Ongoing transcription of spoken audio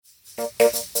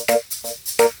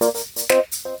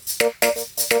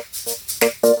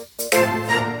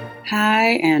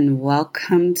Hi, and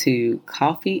welcome to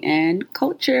Coffee and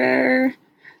Culture,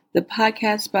 the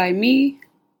podcast by me,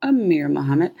 Amir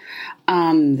Muhammad.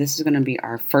 This is going to be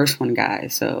our first one,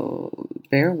 guys, so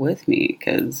bear with me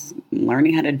because I'm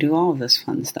learning how to do all of this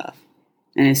fun stuff.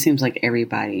 And it seems like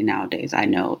everybody nowadays I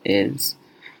know is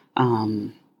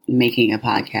making a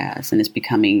podcast, and it's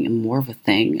becoming more of a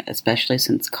thing, especially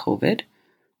since COVID,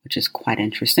 which is quite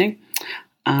interesting.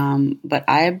 But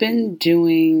I have been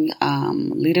doing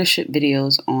leadership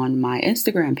videos on my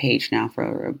Instagram page now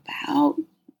for about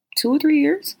 2 or 3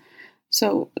 years.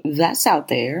 So that's out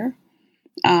there.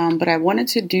 But I wanted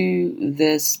to do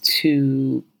this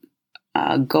to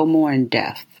go more in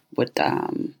depth with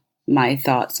my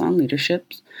thoughts on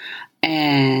leadership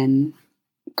and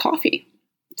coffee.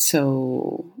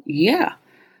 So yeah,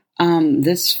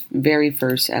 this very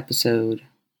first episode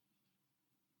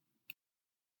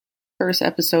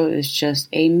is just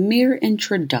a mere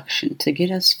introduction to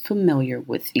get us familiar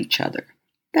with each other.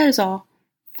 That is all.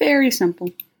 Very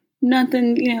simple.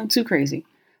 Nothing, too crazy.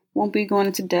 Won't be going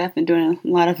into depth and doing a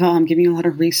lot of, giving you a lot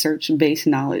of research-based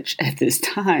knowledge at this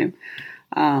time.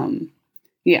 And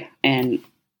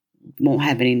won't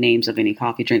have any names of any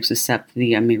coffee drinks except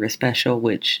the Amira Special,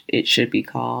 which it should be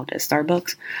called at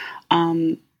Starbucks.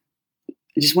 I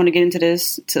just want to get into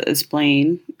this to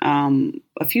explain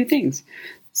a few things.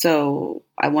 So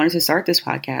I wanted to start this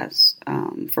podcast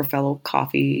for fellow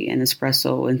coffee and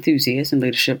espresso enthusiasts and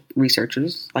leadership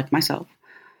researchers like myself.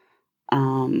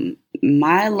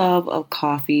 My love of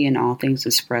coffee and all things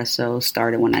espresso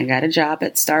started when I got a job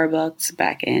at Starbucks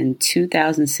back in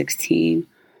 2016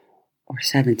 or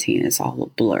 17. It's all a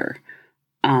blur.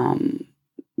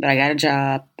 But I got a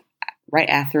job right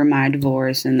after my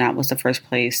divorce, and that was the first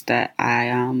place that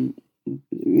I,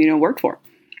 worked for.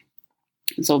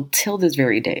 So till this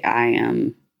very day, I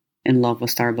am in love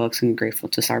with Starbucks and grateful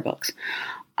to Starbucks.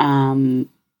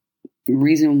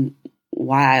 Reason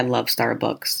why I love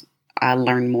Starbucks, I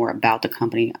learned more about the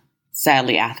company,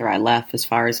 sadly, after I left, as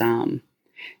far as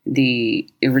the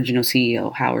original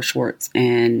CEO, Howard Schwartz,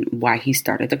 and why he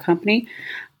started the company.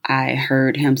 I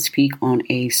heard him speak on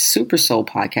a Super Soul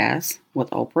podcast with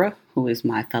Oprah, who is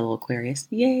my fellow Aquarius.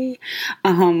 Yay!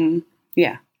 And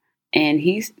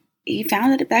he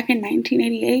founded it back in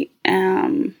 1988,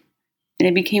 and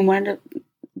it became one of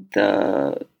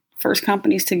the first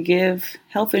companies to give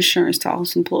health insurance to all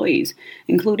its employees,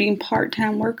 including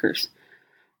part-time workers,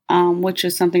 which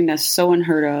is something that's so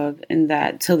unheard of, and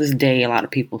that till this day, a lot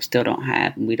of people still don't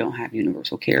have, and we don't have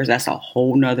universal care. That's a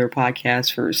whole nother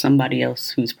podcast for somebody else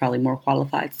who's probably more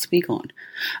qualified to speak on.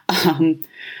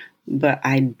 But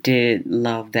I did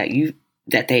love that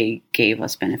they gave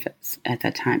us benefits at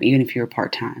that time, even if you're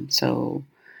part-time. So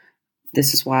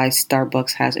this is why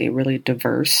Starbucks has a really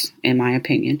diverse, in my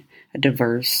opinion, a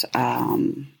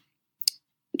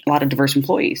lot of diverse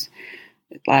employees,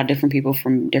 a lot of different people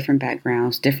from different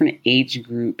backgrounds, different age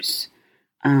groups,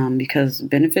 because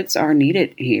benefits are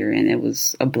needed here. And it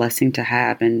was a blessing to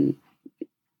have. And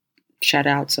shout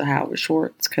out to Howard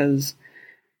Schwartz, because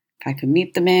if I could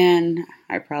meet the man,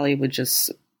 I probably would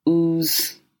just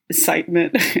ooze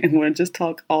excitement and want to just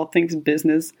talk all things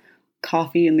business,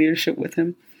 coffee, and leadership with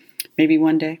him. Maybe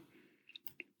one day.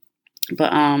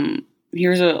 But I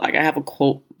have a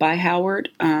quote by Howard,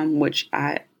 which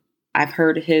I've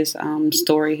heard his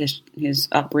story, his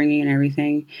upbringing and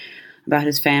everything about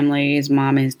his family, his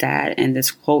mom and his dad, and this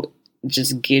quote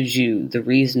just gives you the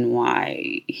reason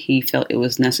why he felt it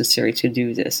was necessary to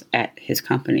do this at his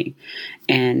company.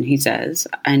 And he says,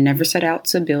 "I never set out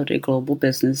to build a global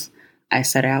business. I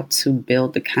set out to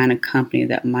build the kind of company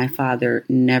that my father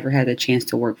never had the chance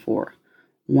to work for,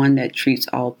 one that treats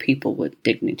all people with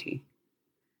dignity."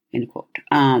 End quote.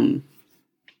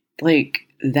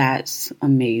 That's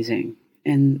amazing.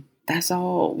 And that's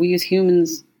all we as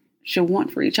humans should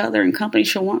want for each other, and companies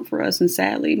should want for us. And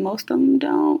sadly, most of them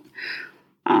don't.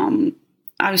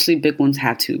 Obviously, big ones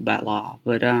have to by law.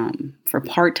 But for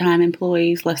part-time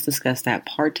employees, let's discuss that.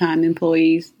 Part-time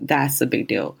employees, that's a big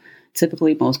deal.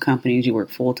 Typically, most companies, you work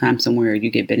full-time somewhere,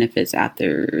 you get benefits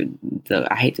after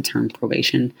I hate the term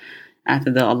probation,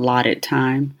 after the allotted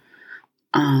time.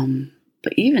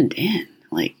 But even then,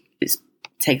 it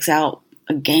takes out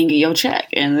a gang of your check,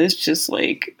 and it's just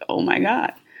oh my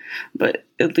God. But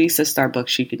at least at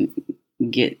Starbucks, you can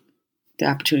get the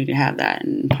opportunity to have that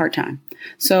in part-time.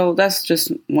 So that's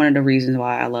just one of the reasons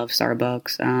why I love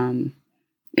Starbucks.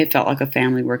 It felt like a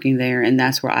family working there, and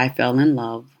that's where I fell in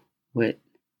love with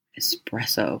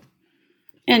espresso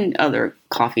and other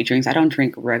coffee drinks. I don't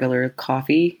drink regular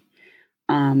coffee.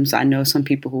 So I know some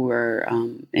people who are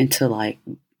into like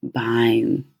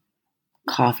buying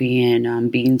coffee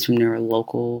and beans from their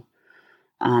local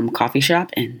coffee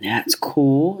shop, and that's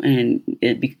cool. And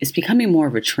it's becoming more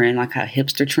of a trend, like a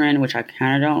hipster trend, which I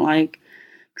kind of don't like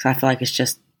because I feel like it's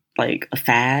just like a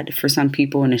fad for some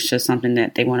people, and it's just something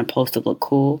that they want to post to look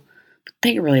cool. But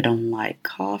they really don't like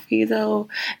coffee, though.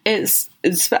 It's.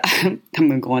 I'm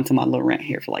gonna go into my little rant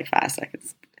here for like 5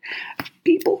 seconds.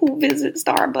 People who visit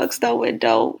Starbucks though and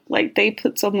don't like they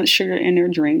put so much sugar in their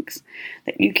drinks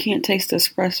that you can't taste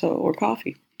espresso or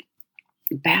coffee.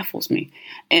 It baffles me.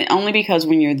 And only because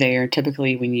when you're there,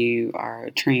 typically when you are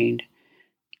trained,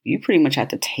 you pretty much have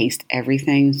to taste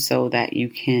everything so that you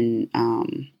can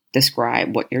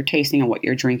describe what you're tasting and what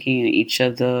you're drinking in each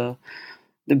of the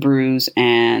brews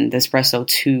and the espresso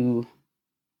to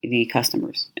the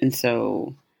customers. And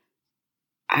so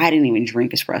I didn't even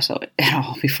drink espresso at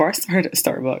all before I started at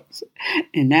Starbucks.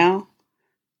 And now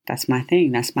that's my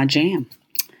thing. That's my jam.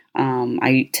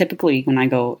 I typically, when I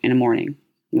go in the morning,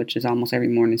 which is almost every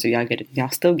morning, so y'all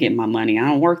still get my money. I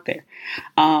don't work there.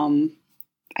 I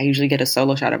usually get a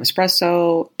solo shot of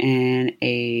espresso and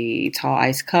a tall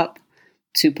ice cup,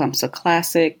 2 pumps of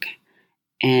classic,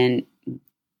 and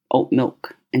oat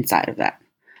milk inside of that.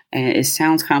 And it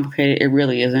sounds complicated. It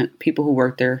really isn't. People who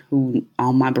work there,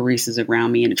 all my baristas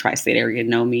around me in the tri-state area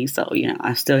know me. So,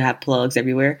 I still have plugs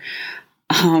everywhere.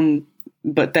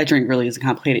 But that drink really isn't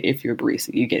complicated if you're a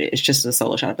barista. You get it. It's just a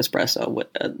solo shot of espresso with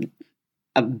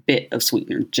a bit of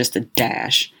sweetener, just a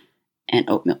dash, and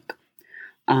oat milk.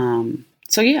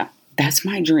 So yeah, that's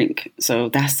my drink. So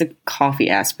that's the coffee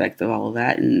aspect of all of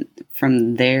that. And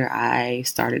from there, I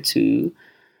started to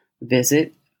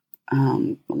visit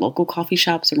local coffee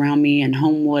shops around me in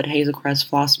Homewood, Hazelcrest,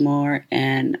 Flossmoor,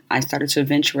 and I started to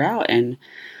venture out. And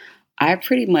I've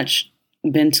pretty much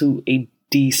been to a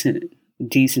decent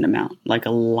amount, like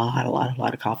a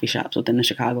lot of coffee shops within the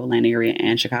Chicagoland area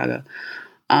and Chicago.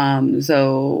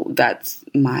 So that's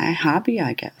my hobby,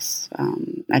 I guess.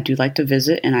 I do like to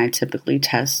visit, and I typically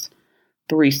test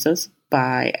baristas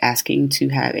by asking to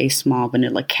have a small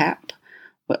vanilla cap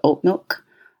with oat milk.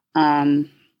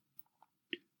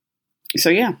 So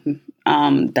yeah,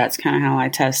 that's kind of how I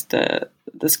test the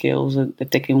skills, if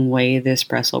they can weigh the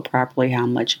espresso properly, how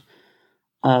much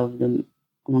of the,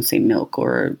 I won't say milk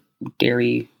or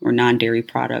dairy or non-dairy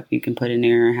product you can put in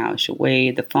there, how it should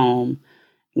weigh, the foam,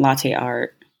 latte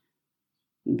art,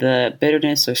 the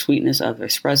bitterness or sweetness of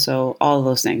espresso. All of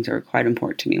those things are quite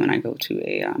important to me when I go to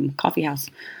a coffee house.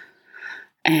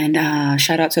 And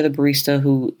shout out to the barista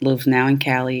who lives now in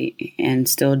Cali and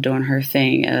still doing her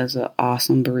thing as an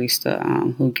awesome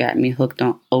barista who got me hooked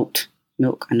on oat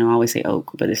milk. I know I always say oat,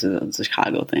 but this is a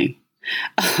Chicago thing.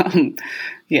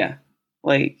 Yeah,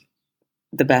 like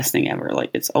the best thing ever.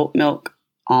 Like it's oat milk,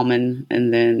 almond,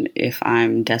 and then if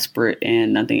I'm desperate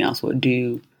and nothing else would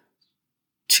do,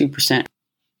 2%.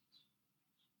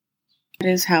 That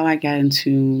is how I got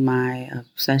into my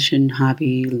obsession,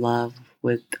 hobby, love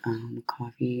with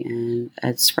coffee and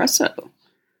espresso.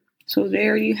 So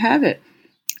there you have it.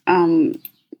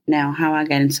 Now, how I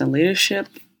got into leadership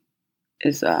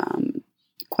is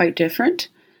quite different.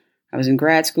 I was in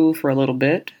grad school for a little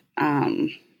bit, and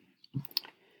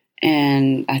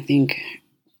I think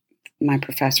my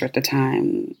professor at the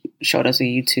time showed us a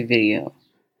YouTube video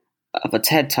of a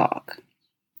TED Talk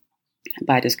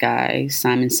by this guy,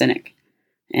 Simon Sinek,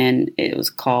 and it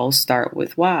was called Start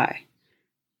With Why.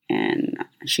 And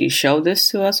she showed this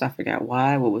to us. I forgot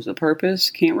why, what was the purpose,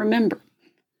 can't remember.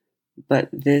 But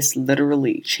this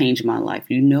literally changed my life.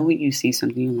 You know when you see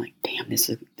something, you're like, damn,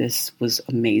 this was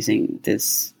amazing.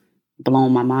 This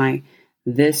blown my mind.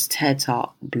 This TED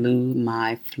Talk blew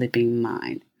my flipping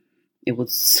mind. It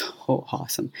was so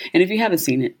awesome. And if you haven't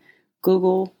seen it,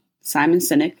 Google Simon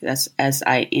Sinek. That's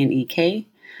Sinek.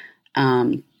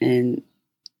 And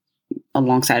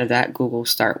alongside of that, Google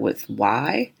Start With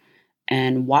Why.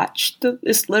 And watch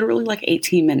it's literally like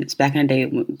 18 minutes back in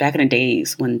the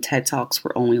days when TED Talks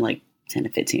were only like 10 to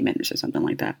 15 minutes or something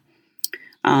like that.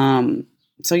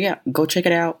 So yeah, go check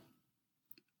it out,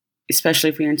 especially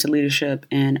if you're into leadership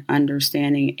and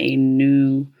understanding a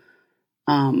new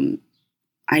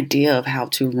idea of how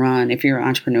to run, if you're an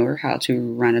entrepreneur, how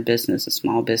to run a business, a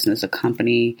small business, a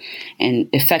company, and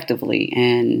effectively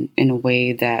and in a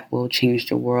way that will change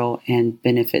the world and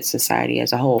benefit society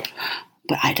as a whole.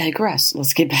 But I digress.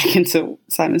 Let's get back into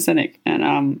Simon Sinek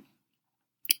and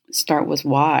start with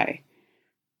why.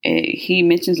 He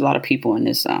mentions a lot of people in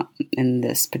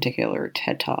this particular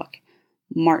TED Talk.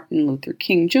 Martin Luther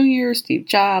King Jr., Steve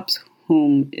Jobs,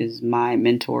 whom is my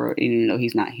mentor, even though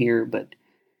he's not here, but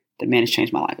the man has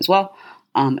changed my life as well.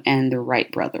 And the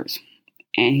Wright brothers.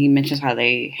 And he mentions how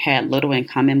they had little in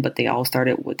common, but they all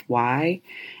started with why,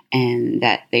 and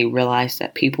that they realized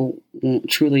that people won't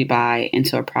truly buy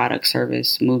into a product,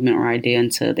 service, movement, or idea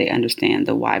until they understand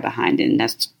the why behind it. And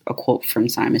that's a quote from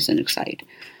Simon Sinek's site.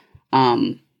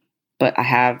 But I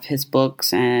have his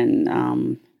books,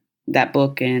 and that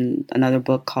book and another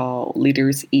book called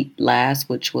Leaders Eat Last,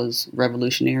 which was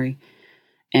revolutionary.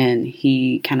 And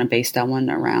he kind of based that one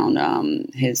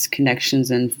around his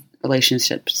connections and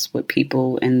relationships with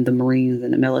people in the Marines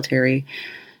and the military,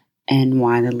 and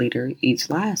why the leader eats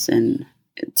last. And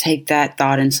take that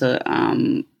thought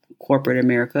into corporate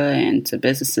America and to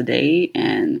business today.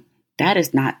 And that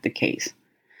is not the case.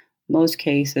 Most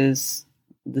cases,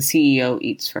 the CEO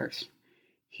eats first.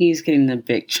 He's getting the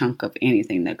big chunk of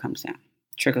anything that comes down,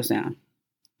 trickles down,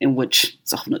 in which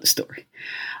is a whole nother story.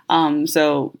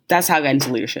 So that's how I got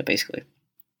into leadership, basically.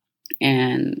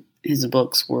 And his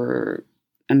books were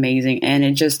amazing. And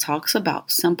it just talks about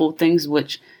simple things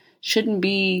which shouldn't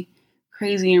be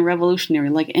crazy and revolutionary,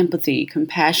 like empathy,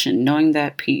 compassion, knowing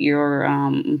that your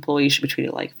employees should be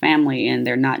treated like family and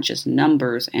they're not just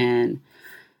numbers, and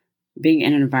being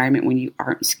in an environment when you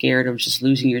aren't scared of just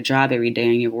losing your job every day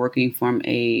and you're working from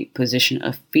a position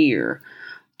of fear.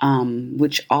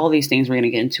 Which all these things we're going to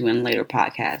get into in later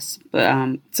podcasts.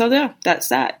 But so yeah, that's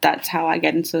that. That's how I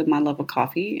get into my love of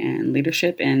coffee and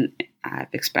leadership, and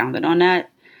I've expounded on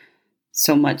that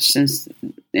so much since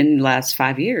in the last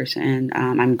 5 years. And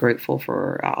I'm grateful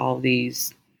for all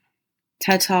these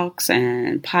TED Talks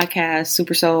and podcasts,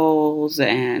 Super Souls,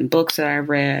 and books that I've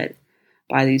read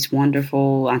by these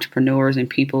wonderful entrepreneurs and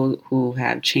people who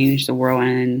have changed the world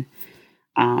and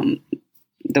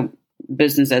the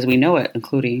business as we know it,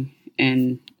 including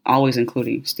and always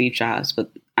including Steve Jobs. But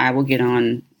I will get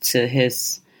on to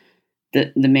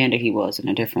the man that he was in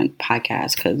a different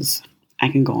podcast, because I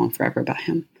can go on forever about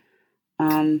him.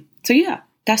 So yeah,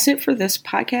 that's it for this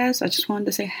podcast. I just wanted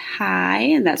to say hi,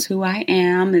 and that's who I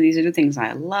am, and these are the things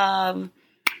I love.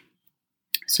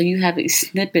 So you have a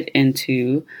snippet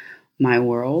into my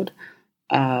world.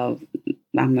 I'm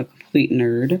a complete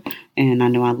nerd, and I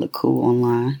know I look cool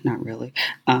online. Not really.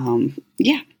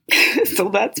 Yeah. So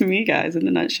that's me, guys, in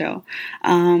a nutshell.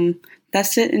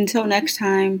 That's it. Until next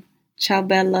time. Ciao,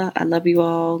 Bella. I love you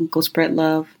all. Go spread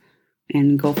love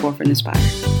and go forth and inspire.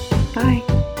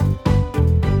 Bye.